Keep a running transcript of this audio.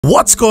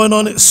What's going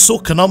on, it's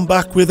Suck and I'm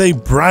back with a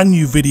brand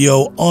new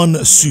video on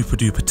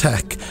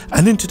SuperDuprTech,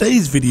 and in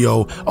today's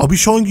video I'll be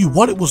showing you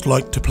what it was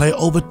like to play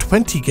over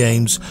 20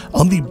 games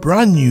on the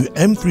brand new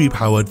M3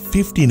 powered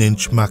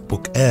 15-inch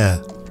MacBook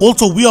Air.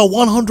 Also, we are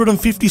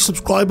 150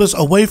 subscribers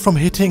away from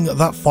hitting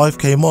that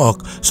 5k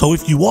mark, so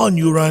if you are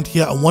new around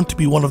here and want to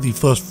be one of the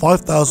first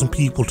 5,000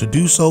 people to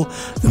do so,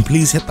 then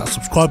please hit that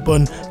subscribe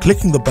button,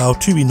 clicking the bell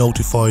to be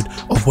notified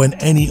of when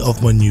any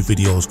of my new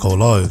videos go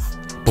live.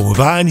 But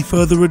without any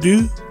further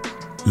ado,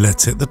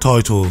 let's hit the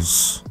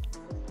titles.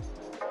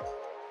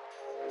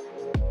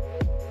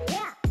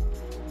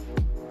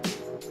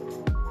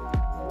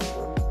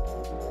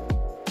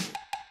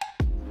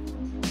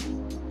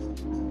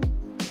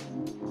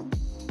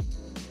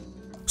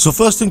 So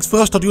first things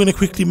first, I do want to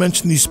quickly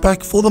mention the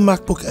spec for the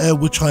MacBook Air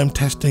which I am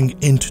testing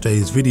in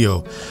today's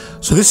video.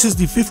 So this is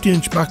the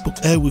 15-inch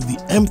MacBook Air with the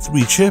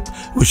M3 chip,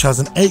 which has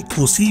an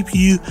 8-core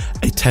CPU,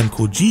 a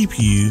 10-core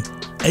GPU,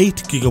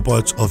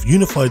 8GB of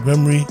unified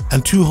memory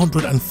and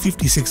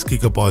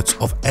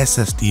 256GB of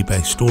SSD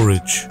based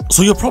storage.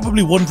 So you're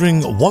probably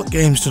wondering, what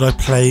games did I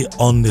play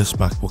on this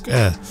MacBook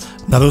Air?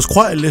 Now there was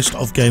quite a list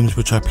of games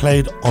which I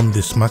played on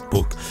this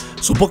MacBook,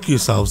 so book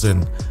yourselves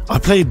in. I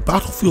played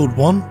Battlefield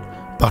 1,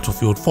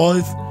 Battlefield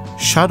 5,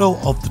 Shadow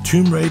of the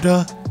Tomb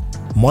Raider,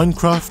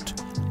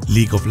 Minecraft,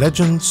 League of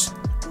Legends,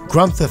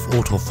 Grand Theft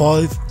Auto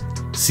 5,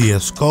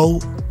 CSGO,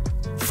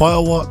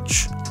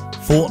 Firewatch,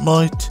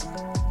 Fortnite,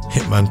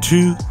 Hitman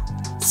 2,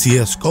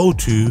 CSGO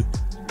 2,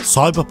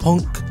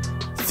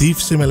 Cyberpunk,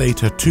 Thief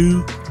Simulator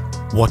 2,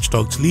 Watch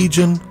Dogs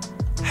Legion,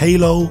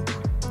 Halo,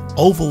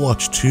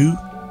 Overwatch 2,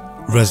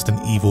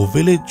 Resident Evil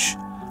Village,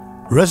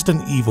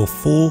 Resident Evil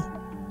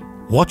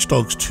 4, Watch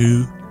Dogs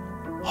 2,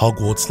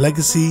 Hogwarts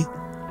Legacy,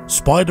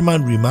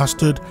 Spider-Man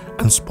Remastered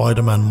and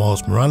Spider-Man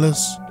Miles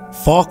Morales,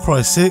 Far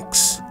Cry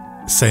 6,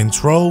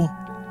 Saints Row,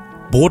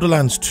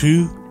 Borderlands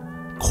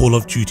 2, Call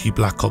of Duty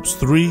Black Ops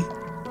 3,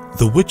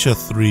 The Witcher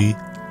 3,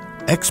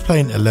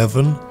 X-Plane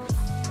 11,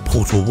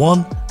 Portal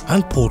 1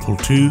 and Portal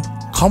 2,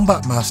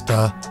 Combat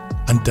Master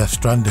and Death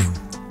Stranding.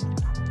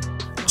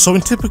 So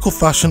in typical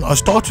fashion, I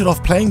started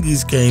off playing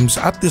these games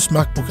at this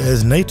MacBook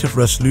Air's native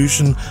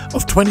resolution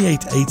of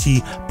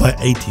 2880 by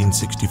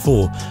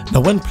 1864.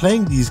 Now when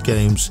playing these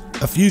games,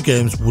 a few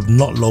games would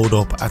not load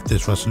up at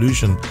this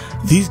resolution.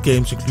 These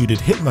games included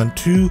Hitman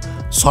 2,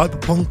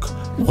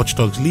 Cyberpunk, Watch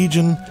Dogs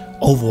Legion,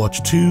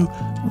 Overwatch 2,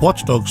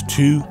 Watch Dogs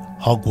 2,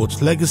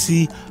 Hogwarts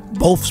Legacy,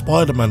 both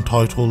Spider-Man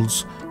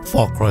titles,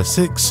 Far Cry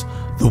 6,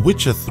 The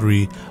Witcher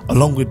 3,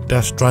 along with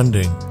Death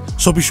Stranding.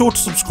 So be sure to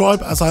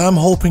subscribe, as I am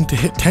hoping to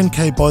hit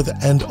 10k by the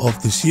end of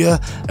this year,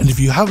 and if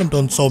you haven't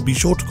done so, be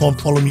sure to go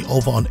and follow me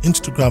over on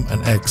Instagram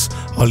and X.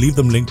 I'll leave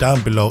them linked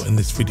down below in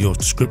this video's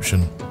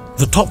description.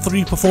 The top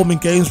 3 performing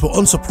games were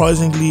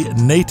unsurprisingly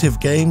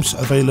native games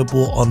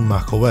available on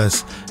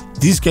macOS.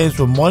 These games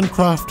were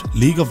Minecraft,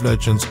 League of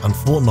Legends and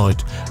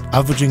Fortnite,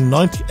 averaging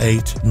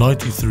 98,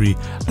 93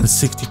 and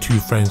 62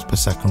 frames per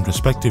second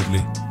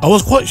respectively. I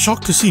was quite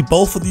shocked to see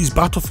both of these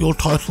Battlefield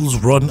titles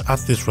run at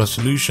this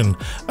resolution,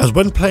 as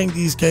when playing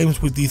these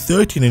games with the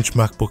 13-inch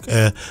MacBook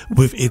Air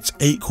with its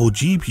 8-core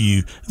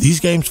GPU, these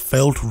games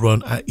failed to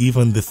run at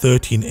even the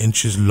 13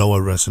 inches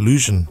lower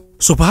resolution.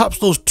 So perhaps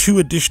those 2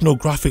 additional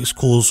graphics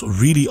cores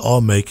really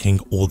are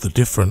making all the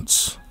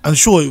difference. And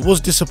sure, it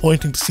was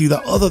disappointing to see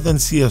that other than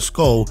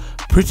CSGO,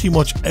 pretty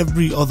much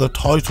every other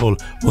title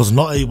was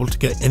not able to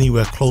get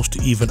anywhere close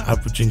to even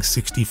averaging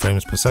 60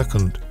 frames per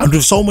second. And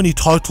with so many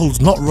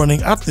titles not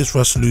running at this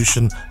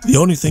resolution, the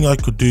only thing I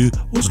could do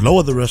was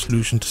lower the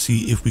resolution to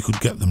see if we could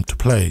get them to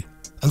play.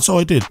 And so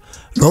I did,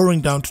 lowering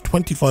down to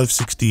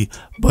 2560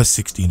 by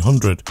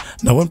 1600.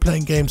 Now when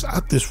playing games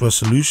at this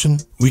resolution,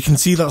 we can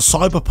see that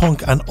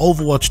Cyberpunk and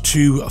Overwatch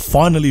 2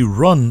 finally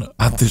run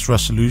at this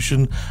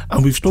resolution,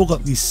 and we've still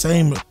got these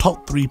same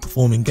top 3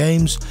 performing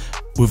games,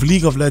 with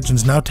League of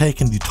Legends now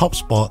taking the top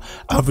spot,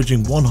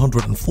 averaging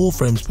 104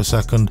 frames per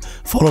second,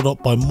 followed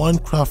up by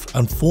Minecraft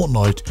and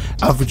Fortnite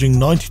averaging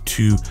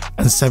 92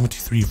 and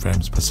 73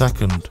 frames per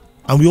second.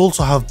 And we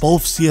also have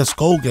both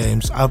CSGO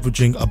games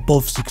averaging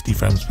above 60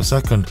 frames per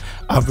second,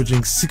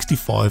 averaging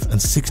 65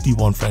 and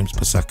 61 frames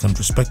per second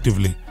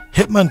respectively.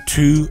 Hitman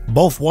 2,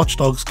 both Watch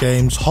Dogs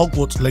games,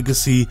 Hogwarts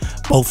Legacy,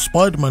 both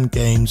Spider-Man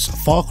games,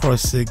 Far Cry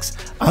 6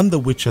 and The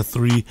Witcher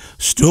 3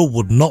 still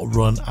would not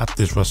run at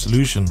this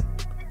resolution.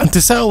 And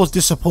to say I was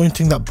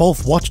disappointing that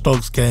both Watch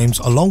Dogs games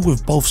along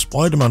with both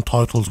Spider-Man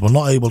titles were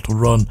not able to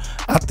run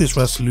at this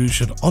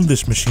resolution on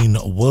this machine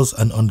was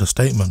an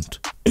understatement.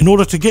 In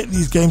order to get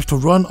these games to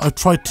run, I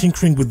tried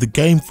tinkering with the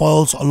game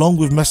files along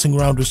with messing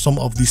around with some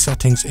of the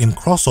settings in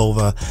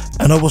Crossover,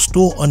 and I was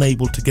still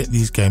unable to get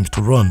these games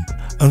to run.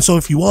 And so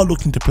if you are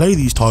looking to play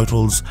these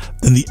titles,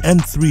 then the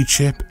M3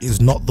 chip is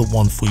not the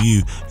one for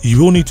you.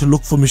 You will need to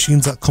look for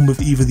machines that come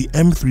with either the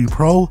M3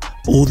 Pro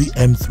or the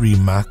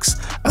M3 Max,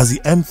 as the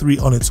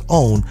M3 on its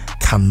own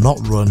cannot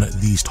run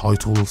these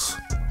titles.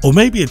 Or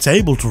maybe it's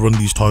able to run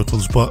these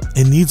titles, but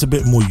it needs a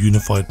bit more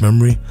unified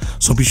memory.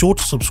 So be sure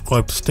to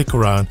subscribe to stick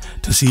around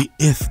to see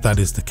if that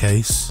is the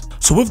case.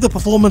 So with the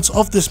performance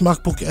of this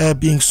MacBook Air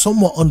being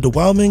somewhat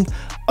underwhelming,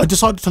 I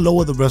decided to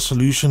lower the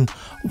resolution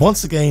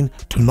once again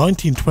to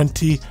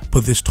 1920,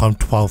 but this time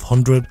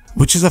 1200,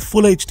 which is a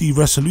full HD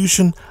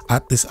resolution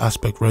at this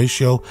aspect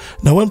ratio.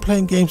 Now when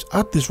playing games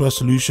at this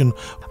resolution,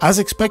 as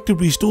expected,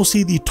 we still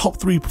see the top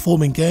 3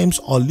 performing games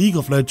are League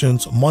of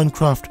Legends,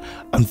 Minecraft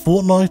and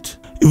Fortnite.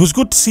 It was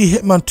good to see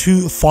Hitman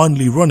 2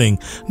 finally running.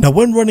 Now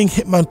when running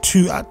Hitman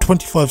 2 at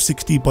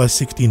 2560 by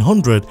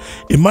 1600,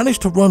 it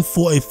managed to run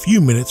for a few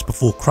minutes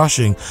before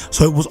crashing,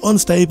 so it was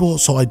unstable,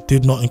 so I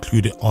did not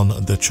include it on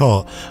the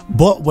chart.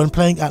 But when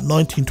playing at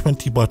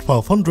 1920 by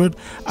 1200,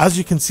 as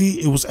you can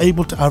see, it was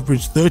able to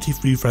average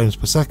 33 frames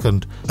per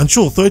second. And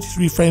sure,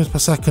 33 frames per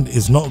second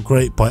is not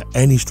great by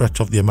any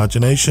stretch of the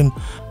imagination,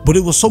 but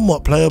it was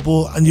somewhat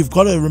playable, and you've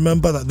got to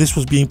remember that this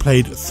was being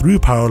played through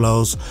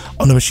parallels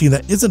on a machine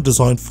that isn't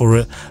designed for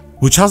it,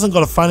 which hasn't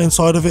got a fan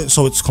inside of it,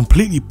 so it's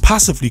completely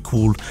passively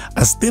cooled,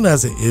 as thin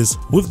as it is,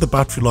 with the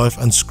battery life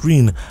and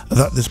screen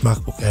that this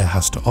MacBook Air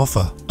has to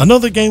offer.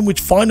 Another game which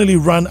finally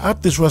ran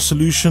at this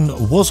resolution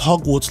was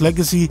Hogwarts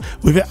Legacy,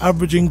 with it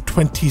averaging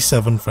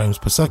 27 frames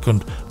per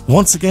second.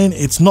 Once again,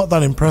 it's not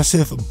that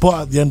impressive,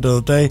 but at the end of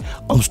the day,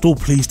 I'm still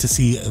pleased to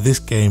see this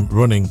game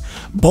running.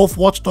 Both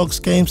Watch Dogs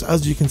games,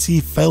 as you can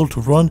see, failed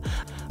to run,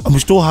 and we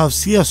still have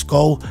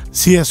CSGO,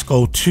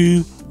 CSGO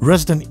 2,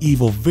 Resident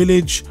Evil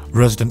Village,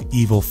 Resident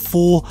Evil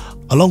 4,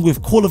 along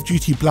with Call of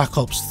Duty Black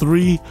Ops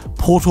 3,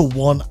 Portal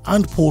 1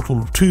 and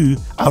Portal 2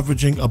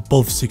 averaging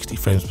above 60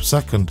 frames per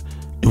second.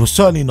 It was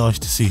certainly nice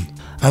to see.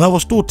 And I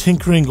was still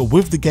tinkering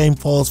with the game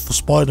files for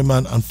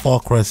Spider-Man and Far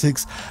Cry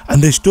 6,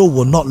 and they still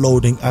were not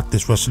loading at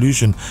this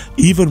resolution.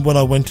 Even when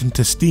I went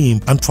into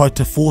Steam and tried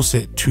to force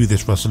it to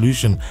this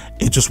resolution,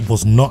 it just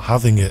was not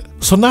having it.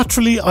 So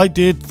naturally I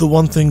did the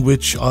one thing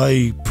which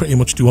I pretty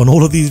much do on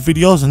all of these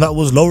videos, and that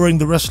was lowering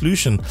the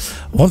resolution.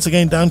 Once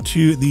again down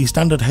to the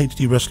standard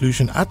HD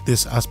resolution at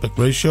this aspect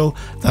ratio,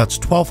 that's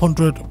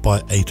 1200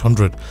 by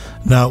 800.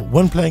 Now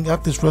when playing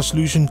at this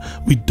resolution,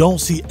 we don't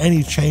see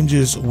any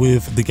changes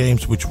with the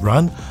games which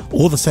ran.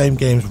 All the same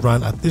games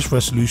ran at this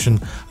resolution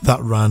that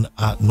ran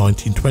at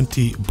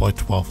 1920 by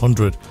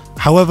 1200.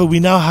 However, we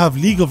now have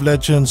League of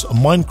Legends,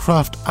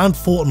 Minecraft and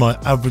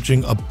Fortnite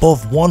averaging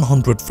above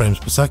 100 frames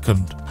per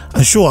second.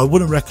 And sure, I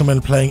wouldn't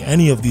recommend playing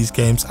any of these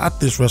games at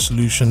this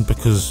resolution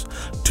because,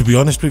 to be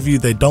honest with you,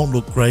 they don't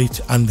look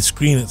great and the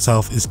screen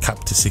itself is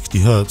capped to 60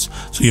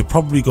 Hz, so you're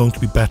probably going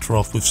to be better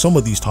off with some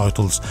of these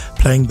titles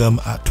playing them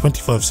at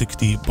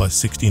 2560 by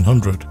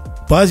 1600.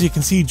 But as you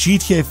can see,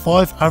 GTA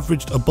 5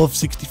 averaged above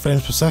 60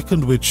 frames per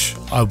second, which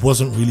I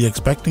wasn't really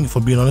expecting, if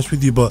I'm being honest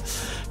with you. But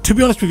to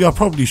be honest with you, I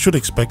probably should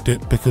expect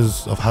it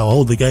because of how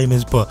old the game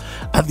is. But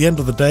at the end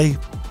of the day,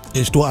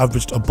 it still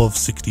averaged above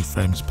 60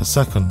 frames per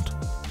second.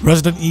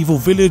 Resident Evil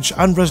Village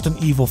and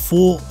Resident Evil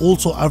 4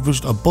 also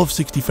averaged above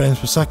 60 frames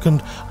per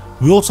second.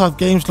 We also have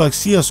games like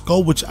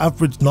CSGO, which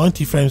averaged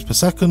 90 frames per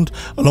second,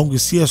 along with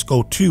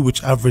CSGO 2,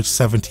 which averaged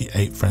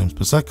 78 frames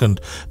per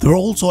second. There are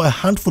also a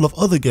handful of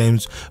other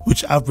games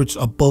which averaged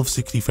above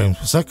 60 frames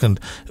per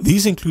second.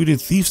 These included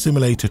Thief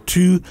Simulator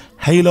 2,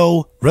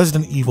 Halo,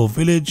 Resident Evil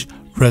Village,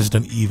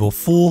 Resident Evil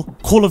 4,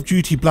 Call of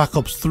Duty Black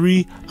Ops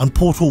 3 and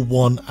Portal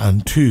 1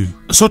 and 2.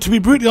 So to be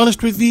brutally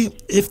honest with you,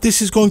 if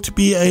this is going to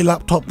be a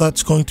laptop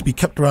that's going to be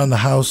kept around the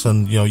house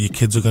and your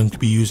kids are going to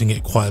be using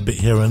it quite a bit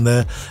here and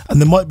there,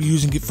 and they might be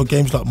using it for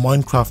games like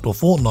Minecraft or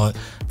Fortnite,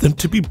 then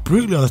to be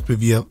brutally honest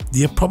with you,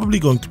 you're probably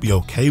going to be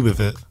okay with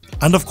it.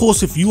 And of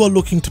course, if you are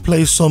looking to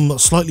play some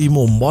slightly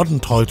more modern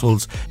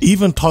titles,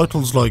 even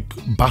titles like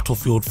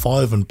Battlefield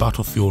 5 and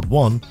Battlefield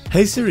 1.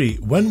 Hey Siri,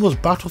 when was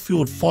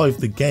Battlefield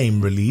 5 the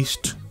game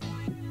released?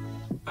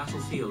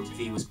 Battlefield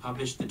V was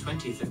published the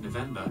 20th of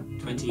November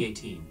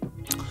 2018.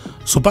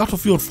 So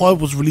Battlefield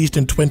 5 was released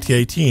in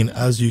 2018,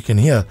 as you can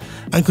hear,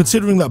 and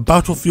considering that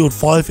Battlefield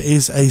 5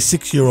 is a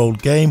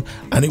 6-year-old game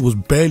and it was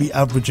barely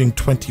averaging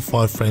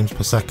 25 frames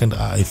per second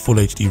at a full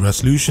HD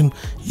resolution,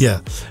 yeah,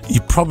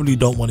 you probably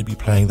don't want to be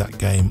playing that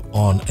game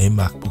on a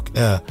MacBook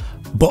Air.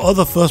 But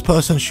other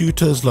first-person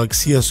shooters like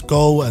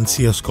CSGO and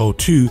CSGO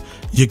 2,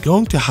 you're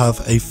going to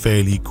have a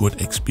fairly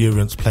good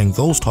experience playing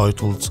those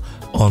titles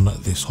on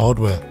this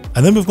hardware.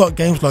 And then we've got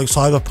games like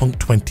Cyberpunk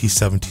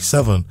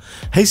 2077.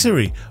 Hey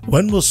Siri,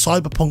 when was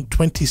Cyberpunk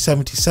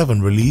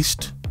 2077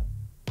 released?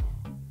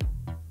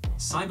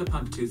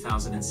 Cyberpunk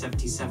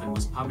 2077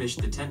 was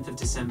published the 10th of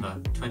December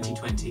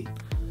 2020.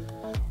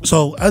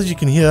 So as you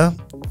can hear,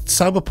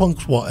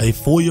 Cyberpunk's what, a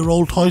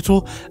 4-year-old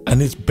title,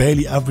 and it's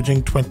barely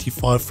averaging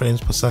 25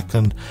 frames per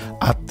second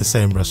at the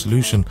same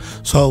resolution.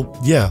 So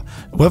yeah,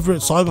 whether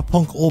it's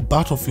Cyberpunk or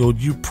Battlefield,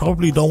 you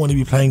probably don't want to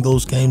be playing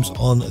those games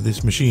on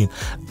this machine.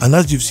 And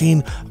as you've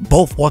seen,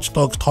 both Watch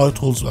Dogs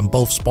titles and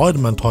both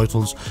Spider-Man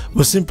titles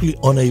were simply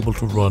unable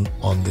to run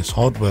on this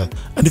hardware.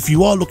 And if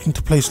you are looking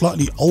to play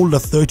slightly older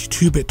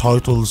 32-bit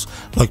titles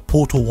like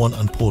Portal 1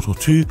 and Portal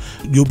 2,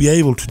 you'll be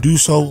able to do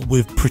so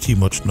with pretty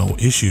much no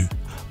issue.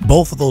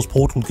 Both of those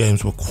Portal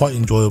games were quite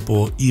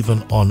enjoyable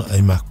even on a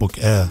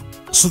MacBook Air.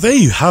 So there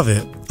you have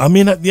it. I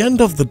mean, at the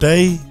end of the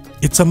day,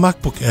 it's a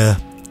MacBook Air.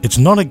 It's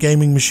not a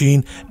gaming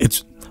machine.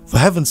 It's, for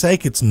heaven's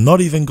sake, it's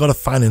not even got a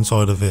fan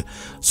inside of it.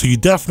 So you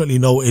definitely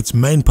know its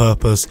main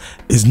purpose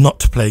is not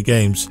to play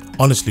games.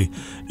 Honestly,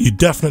 you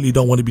definitely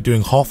don't want to be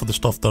doing half of the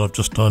stuff that I've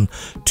just done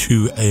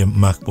to a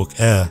MacBook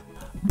Air.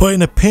 But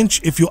in a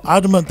pinch, if you're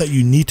adamant that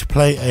you need to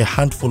play a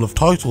handful of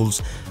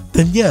titles,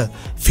 then yeah,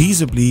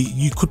 feasibly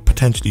you could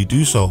potentially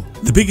do so.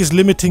 The biggest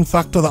limiting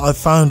factor that I've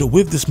found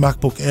with this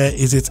MacBook Air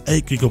is its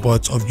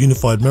 8GB of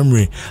unified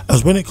memory,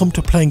 as when it comes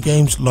to playing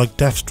games like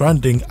Death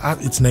Stranding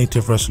at its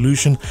native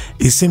resolution,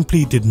 it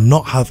simply did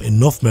not have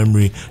enough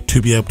memory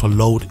to be able to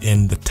load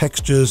in the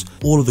textures,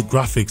 all of the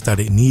graphics that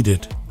it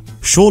needed.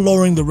 Sure,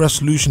 lowering the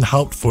resolution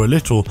helped for a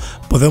little,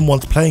 but then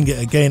once playing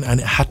it again and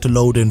it had to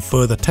load in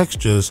further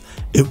textures,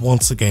 it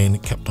once again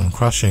kept on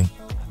crashing.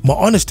 My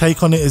honest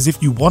take on it is,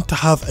 if you want to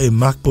have a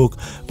MacBook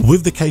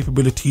with the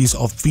capabilities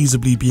of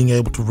feasibly being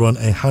able to run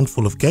a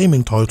handful of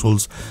gaming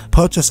titles,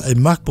 purchase a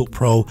MacBook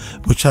Pro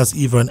which has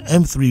either an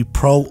M3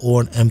 Pro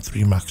or an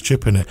M3 Max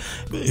chip in it.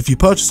 If you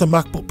purchase a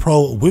MacBook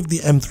Pro with the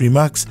M3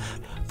 Max,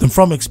 then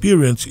from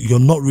experience you're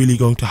not really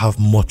going to have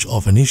much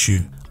of an issue.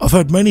 I've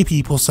heard many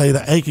people say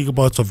that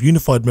 8GB of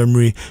unified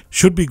memory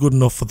should be good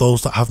enough for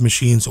those that have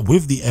machines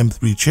with the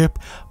M3 chip,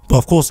 but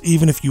of course,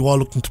 even if you are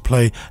looking to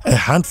play a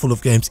handful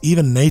of games,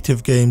 even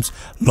native games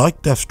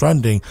like Death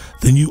Stranding,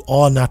 then you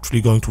are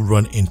naturally going to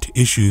run into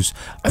issues,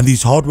 and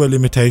these hardware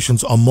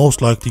limitations are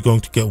most likely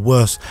going to get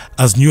worse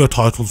as newer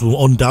titles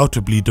will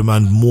undoubtedly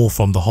demand more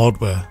from the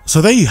hardware.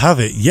 So there you have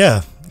it.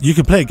 Yeah, you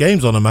can play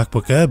games on a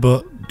MacBook Air,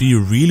 but do you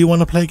really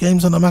want to play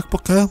games on a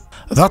MacBook Air?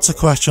 That's a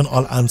question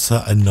I'll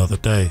answer another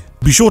day.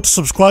 Be sure to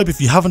subscribe if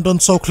you haven't done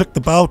so, click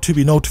the bell to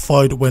be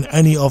notified when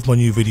any of my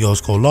new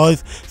videos go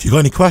live. If you've got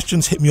any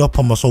questions, hit me up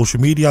on my social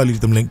media, I'll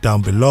leave them linked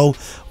down below.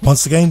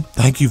 Once again,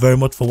 thank you very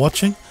much for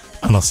watching,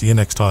 and I'll see you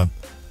next time.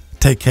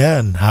 Take care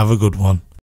and have a good one.